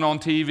saxophone on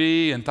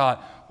TV and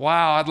thought,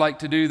 wow, I'd like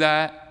to do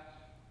that.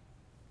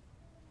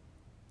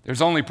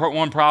 There's only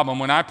one problem.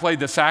 When I played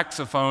the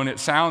saxophone, it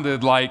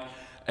sounded like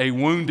a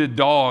wounded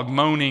dog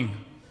moaning.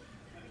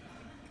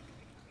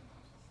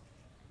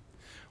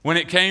 When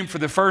it came for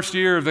the first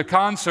year of the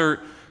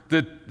concert,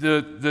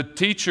 the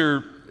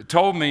teacher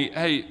told me,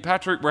 hey,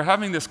 Patrick, we're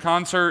having this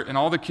concert and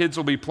all the kids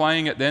will be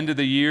playing at the end of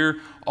the year.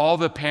 All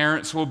the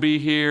parents will be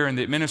here and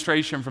the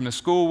administration from the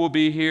school will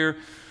be here.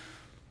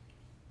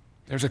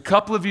 There's a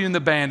couple of you in the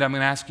band. I'm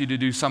going to ask you to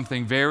do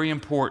something very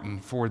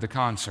important for the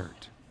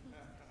concert.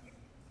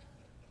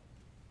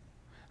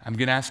 I'm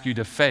going to ask you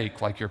to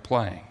fake like you're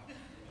playing.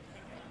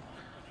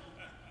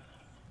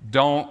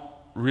 Don't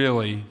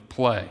really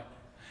play.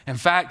 In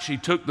fact, she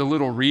took the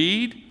little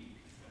reed,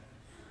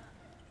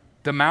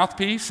 the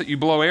mouthpiece that you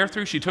blow air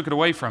through, she took it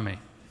away from me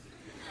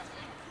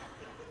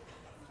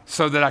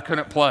so that I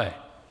couldn't play.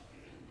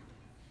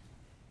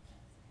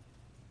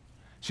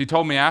 She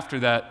told me after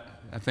that,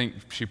 I think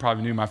she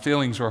probably knew my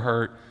feelings were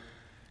hurt,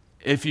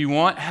 if you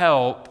want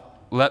help,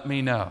 let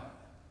me know.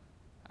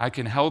 I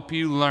can help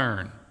you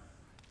learn.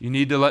 You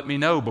need to let me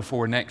know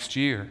before next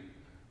year.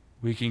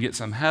 We can get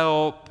some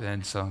help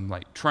and some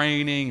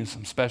training and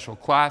some special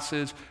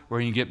classes where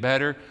you can get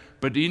better.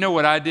 But do you know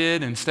what I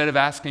did? Instead of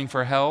asking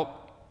for help,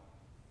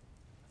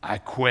 I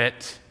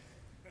quit.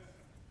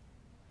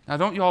 Now,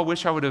 don't you all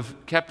wish I would have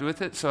kept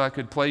with it so I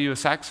could play you a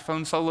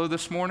saxophone solo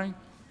this morning?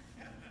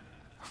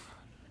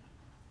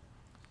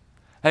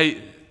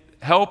 Hey,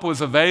 help was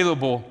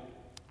available,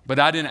 but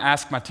I didn't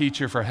ask my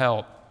teacher for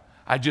help.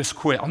 I just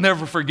quit. I'll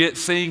never forget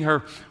seeing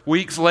her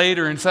weeks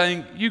later and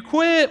saying, you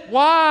quit,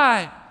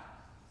 why?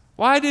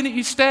 Why didn't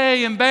you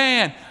stay in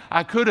band?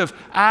 I could have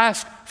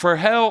asked for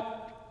help.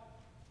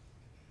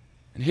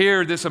 And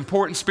hear this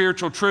important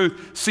spiritual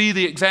truth. See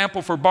the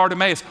example for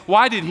Bartimaeus.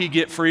 Why did he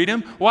get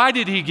freedom? Why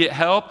did he get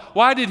help?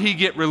 Why did he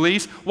get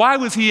release? Why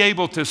was he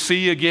able to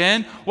see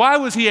again? Why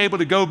was he able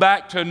to go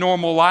back to a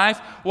normal life?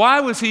 Why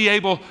was he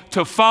able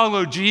to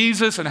follow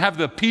Jesus and have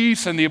the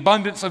peace and the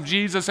abundance of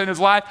Jesus in his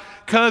life?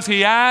 Because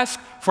he asked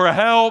for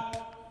help.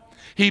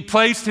 He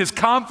placed his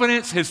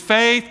confidence, his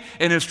faith,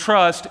 and his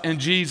trust in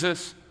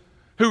Jesus.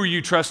 Who are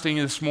you trusting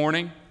in this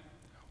morning?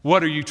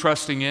 What are you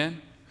trusting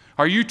in?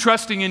 Are you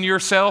trusting in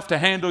yourself to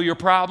handle your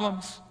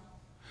problems?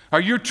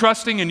 Are you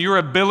trusting in your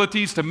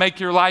abilities to make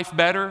your life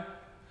better?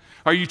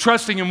 Are you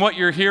trusting in what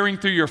you're hearing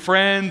through your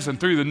friends and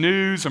through the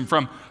news and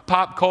from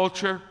pop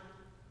culture?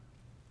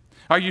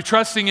 Are you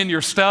trusting in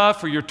your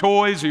stuff or your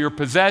toys or your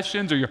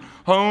possessions or your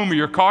home or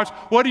your cars?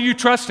 What are you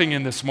trusting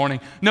in this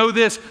morning? Know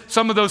this,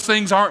 some of those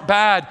things aren't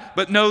bad,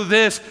 but know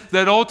this,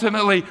 that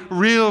ultimately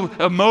real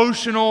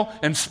emotional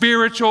and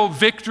spiritual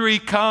victory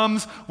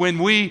comes when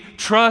we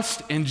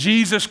trust in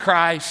Jesus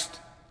Christ.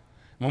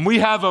 When we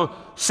have a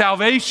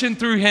salvation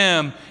through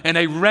Him and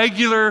a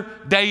regular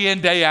day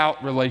in, day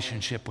out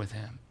relationship with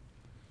Him.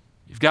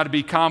 You've got to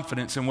be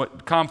confident in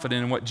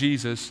what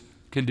Jesus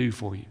can do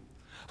for you.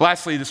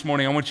 Lastly, this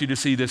morning, I want you to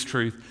see this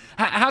truth.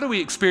 How do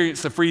we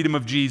experience the freedom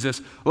of Jesus?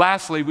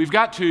 Lastly, we've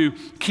got to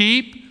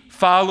keep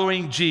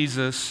following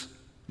Jesus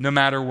no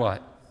matter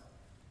what.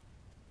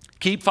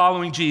 Keep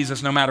following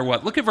Jesus no matter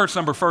what. Look at verse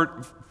number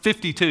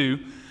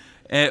 52,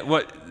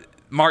 what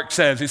Mark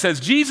says. He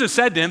says, Jesus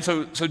said to him,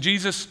 so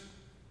Jesus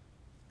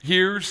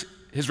hears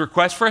his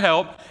request for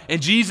help,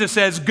 and Jesus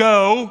says,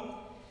 go,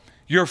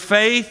 your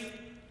faith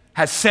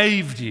has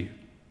saved you.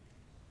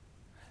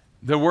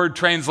 The word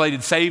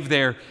translated "save"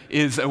 there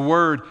is a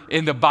word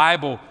in the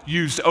Bible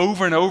used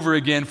over and over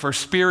again for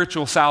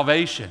spiritual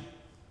salvation.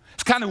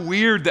 It's kind of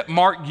weird that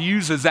Mark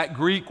uses that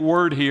Greek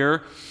word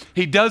here.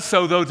 He does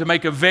so, though, to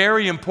make a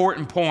very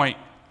important point.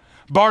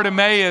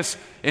 Bartimaeus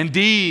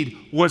indeed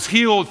was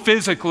healed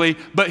physically,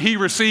 but he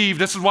received,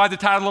 this is why the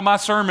title of my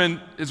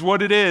sermon is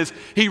what it is,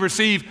 he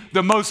received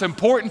the most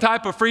important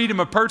type of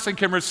freedom a person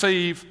can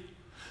receive.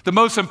 The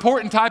most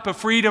important type of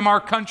freedom our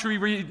country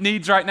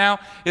needs right now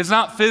is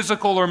not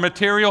physical or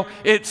material,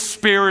 it's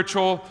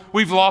spiritual.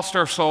 We've lost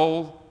our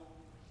soul.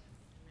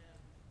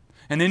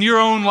 And in your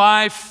own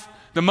life,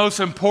 the most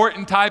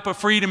important type of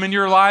freedom in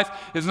your life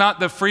is not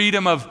the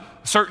freedom of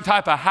a certain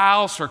type of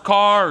house or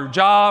car or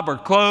job or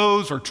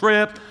clothes or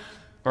trip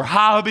or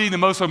hobby. The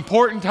most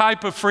important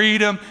type of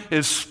freedom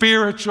is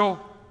spiritual.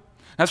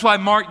 That's why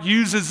Mark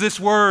uses this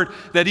word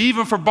that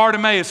even for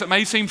Bartimaeus, it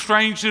may seem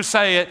strange to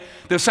say it,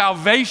 the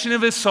salvation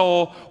of his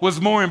soul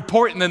was more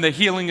important than the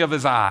healing of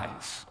his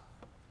eyes.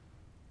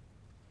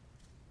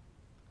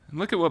 And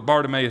look at what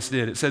Bartimaeus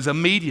did. It says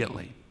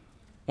immediately,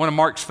 one of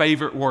Mark's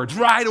favorite words,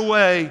 right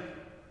away,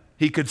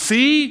 he could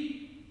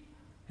see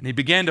and he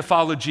began to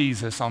follow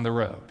Jesus on the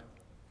road.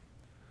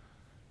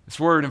 This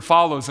word "and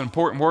follow" is an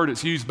important word.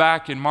 It's used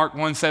back in Mark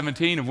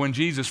 1:17 of when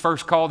Jesus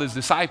first called his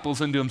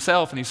disciples into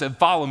himself and he said,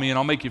 follow me and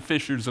I'll make you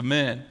fishers of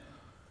men.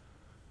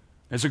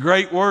 It's a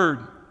great word.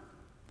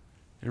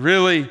 It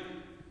really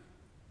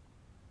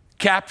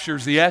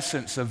captures the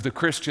essence of the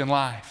Christian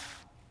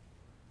life.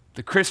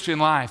 The Christian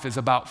life is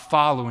about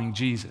following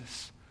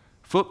Jesus,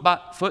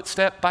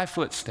 footstep by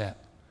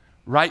footstep,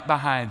 right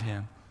behind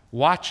him,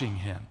 watching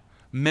him,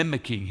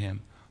 mimicking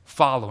him,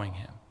 following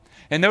him.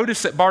 And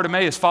notice that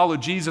Bartimaeus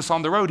followed Jesus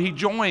on the road. He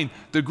joined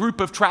the group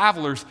of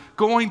travelers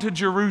going to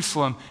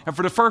Jerusalem. And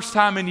for the first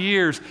time in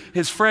years,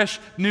 his fresh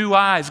new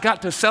eyes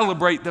got to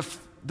celebrate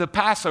the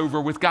Passover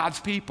with God's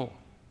people.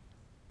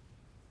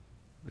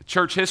 The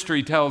church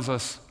history tells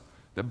us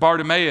that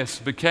Bartimaeus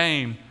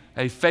became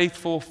a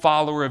faithful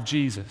follower of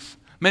Jesus.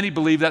 Many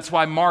believe that's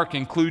why Mark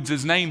includes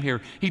his name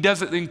here. He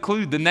doesn't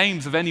include the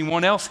names of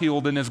anyone else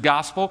healed in his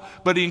gospel,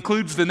 but he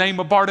includes the name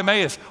of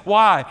Bartimaeus.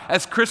 Why?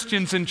 As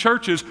Christians in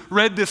churches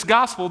read this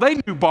gospel, they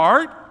knew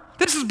Bart.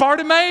 This is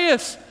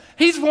Bartimaeus.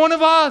 He's one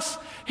of us.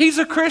 He's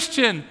a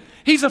Christian.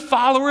 He's a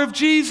follower of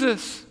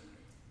Jesus.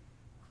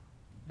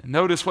 And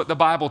notice what the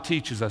Bible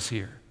teaches us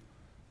here.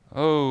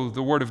 Oh,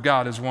 the Word of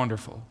God is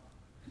wonderful.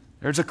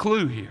 There's a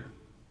clue here.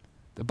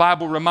 The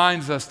Bible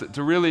reminds us that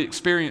to really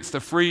experience the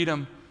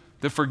freedom,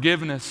 the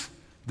forgiveness,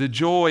 the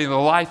joy, and the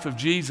life of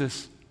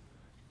Jesus,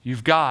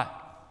 you've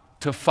got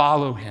to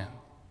follow Him.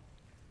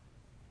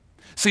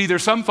 See,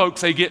 there's some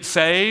folks, they get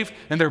saved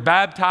and they're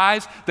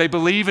baptized. They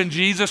believe in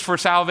Jesus for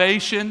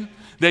salvation.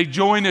 They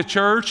join a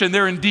church and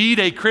they're indeed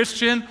a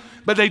Christian,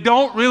 but they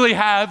don't really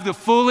have the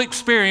full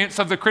experience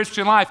of the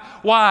Christian life.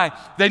 Why?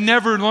 They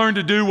never learned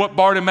to do what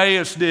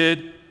Bartimaeus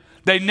did.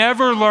 They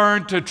never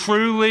learned to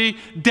truly,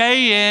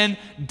 day in,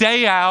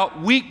 day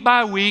out, week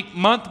by week,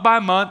 month by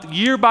month,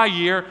 year by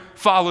year,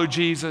 follow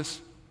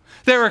Jesus.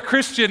 They're a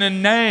Christian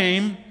in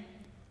name,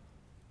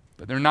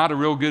 but they're not a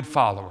real good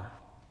follower.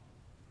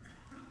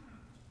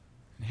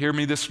 And hear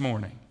me this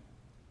morning.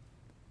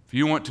 If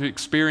you want to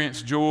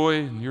experience joy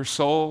in your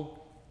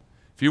soul,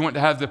 if you want to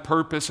have the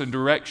purpose and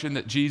direction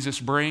that Jesus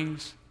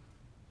brings,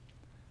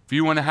 if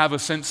you want to have a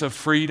sense of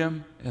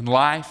freedom in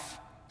life,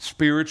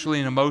 spiritually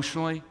and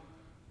emotionally,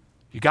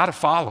 you got to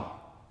follow,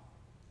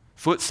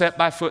 footstep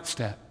by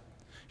footstep.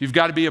 You've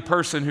got to be a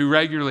person who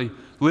regularly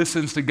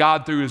listens to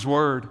God through His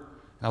Word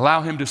and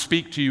allow Him to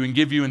speak to you and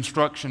give you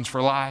instructions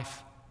for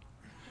life.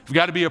 You've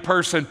got to be a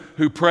person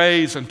who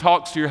prays and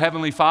talks to your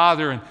Heavenly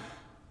Father, and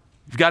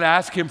you've got to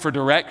ask Him for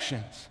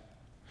directions.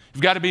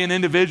 You've got to be an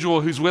individual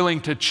who's willing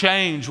to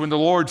change when the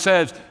Lord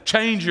says,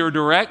 change your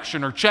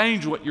direction or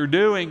change what you're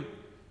doing.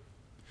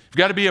 You've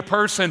got to be a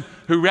person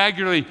who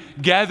regularly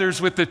gathers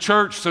with the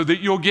church so that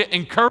you'll get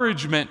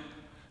encouragement,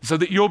 so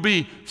that you'll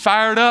be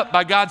fired up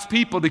by God's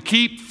people to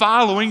keep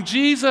following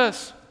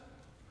Jesus.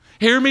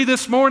 Hear me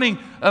this morning.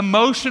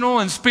 Emotional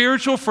and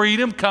spiritual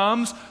freedom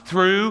comes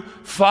through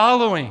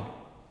following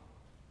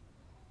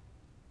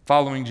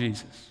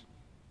Jesus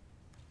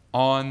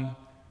on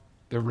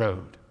the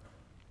road.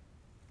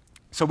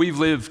 So we've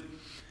lived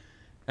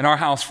in our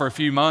house for a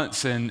few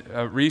months, and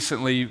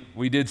recently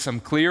we did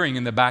some clearing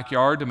in the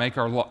backyard to make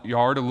our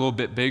yard a little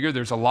bit bigger.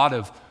 There's a lot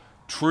of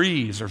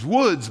trees, there's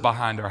woods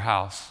behind our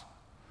house.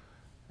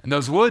 And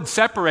those woods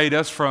separate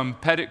us from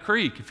Pettit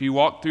Creek. If you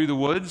walk through the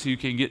woods, you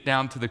can get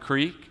down to the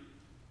creek.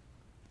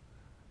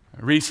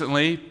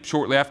 Recently,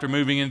 shortly after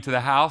moving into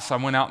the house, I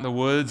went out in the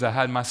woods. I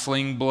had my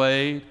sling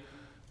blade,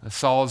 a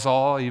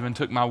sawzall, I even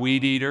took my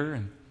weed eater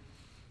and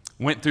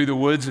went through the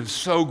woods. It was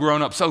so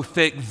grown up, so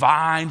thick,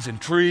 vines and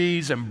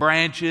trees and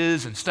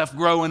branches and stuff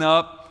growing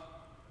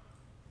up.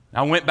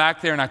 I went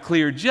back there and I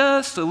cleared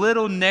just a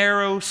little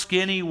narrow,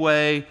 skinny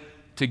way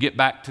to get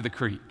back to the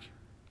creek.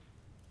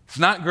 It's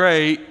not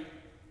great,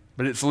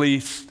 but it's at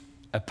least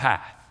a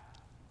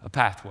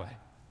pathway.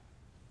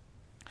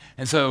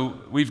 And so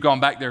we've gone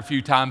back there a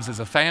few times as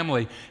a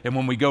family, and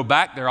when we go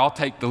back there, I'll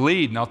take the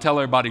lead and I'll tell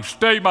everybody,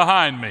 stay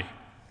behind me.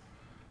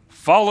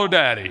 Follow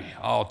Daddy.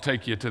 I'll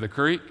take you to the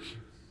creek.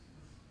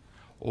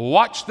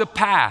 Watch the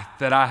path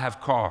that I have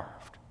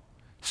carved.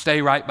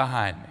 Stay right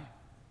behind me.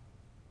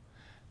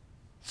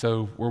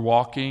 So we're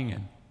walking,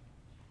 and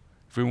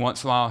every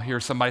once in a while I'll hear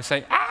somebody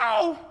say,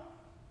 ow!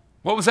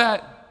 What was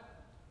that?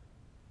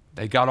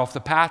 They got off the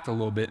path a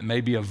little bit, and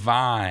maybe a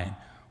vine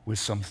with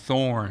some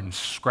thorns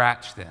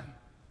scratched them.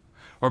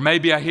 Or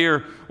maybe I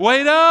hear,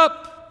 wait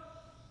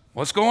up!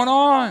 What's going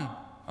on?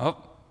 Oh,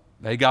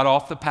 they got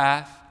off the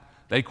path.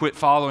 They quit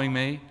following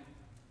me.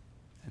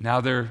 And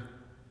now they're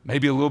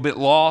maybe a little bit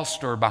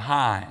lost or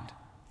behind.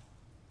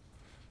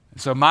 And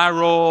so my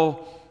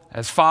role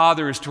as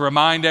father is to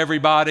remind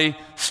everybody,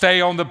 stay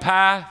on the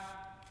path,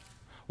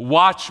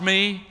 watch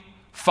me,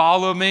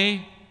 follow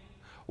me,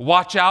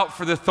 watch out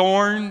for the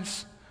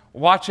thorns,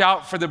 watch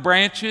out for the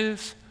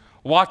branches,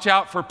 watch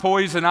out for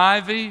poison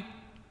ivy.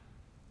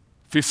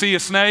 If you see a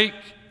snake,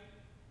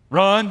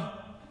 run.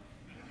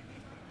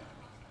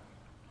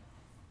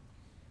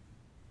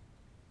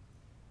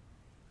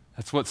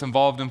 That's what's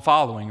involved in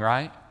following,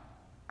 right?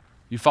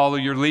 You follow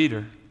your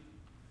leader.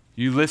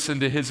 You listen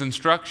to his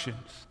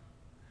instructions.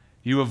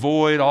 You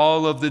avoid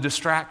all of the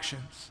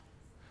distractions.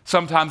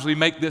 Sometimes we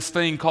make this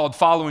thing called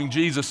following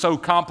Jesus so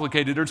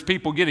complicated. There's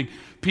people getting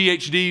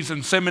PhDs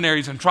in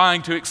seminaries and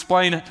trying to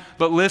explain it.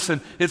 But listen,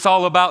 it's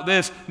all about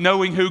this,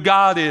 knowing who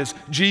God is,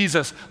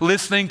 Jesus,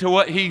 listening to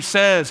what He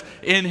says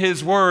in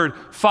His Word,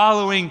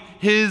 following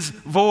His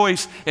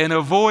voice and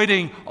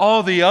avoiding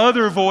all the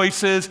other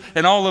voices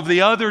and all of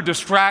the other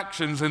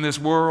distractions in this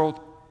world.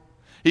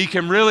 He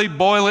can really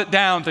boil it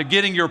down to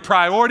getting your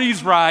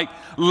priorities right,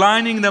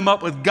 lining them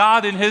up with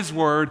God and His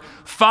Word,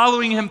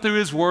 following Him through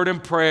His Word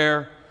and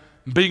prayer,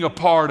 being a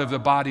part of the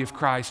body of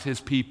Christ,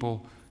 His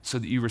people, so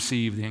that you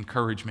receive the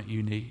encouragement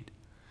you need.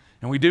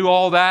 And we do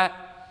all that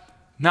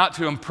not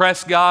to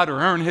impress God or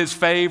earn His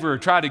favor or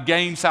try to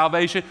gain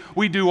salvation.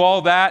 We do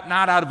all that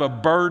not out of a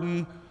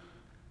burden,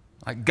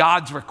 like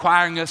God's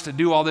requiring us to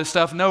do all this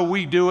stuff. No,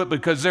 we do it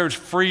because there's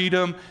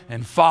freedom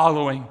in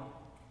following.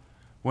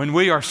 When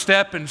we are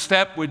step in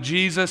step with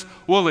Jesus,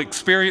 we'll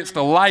experience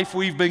the life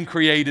we've been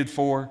created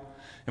for.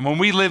 And when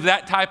we live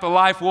that type of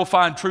life, we'll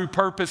find true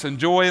purpose and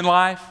joy in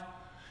life.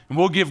 And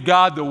we'll give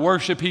God the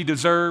worship He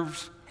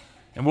deserves.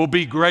 And we'll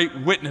be great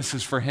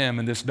witnesses for Him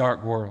in this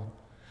dark world.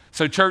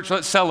 So church,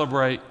 let's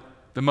celebrate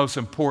the most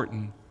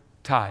important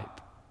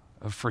type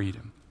of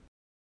freedom.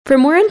 For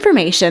more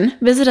information,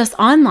 visit us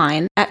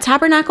online at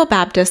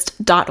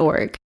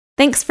tabernaclebaptist.org.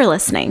 Thanks for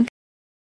listening.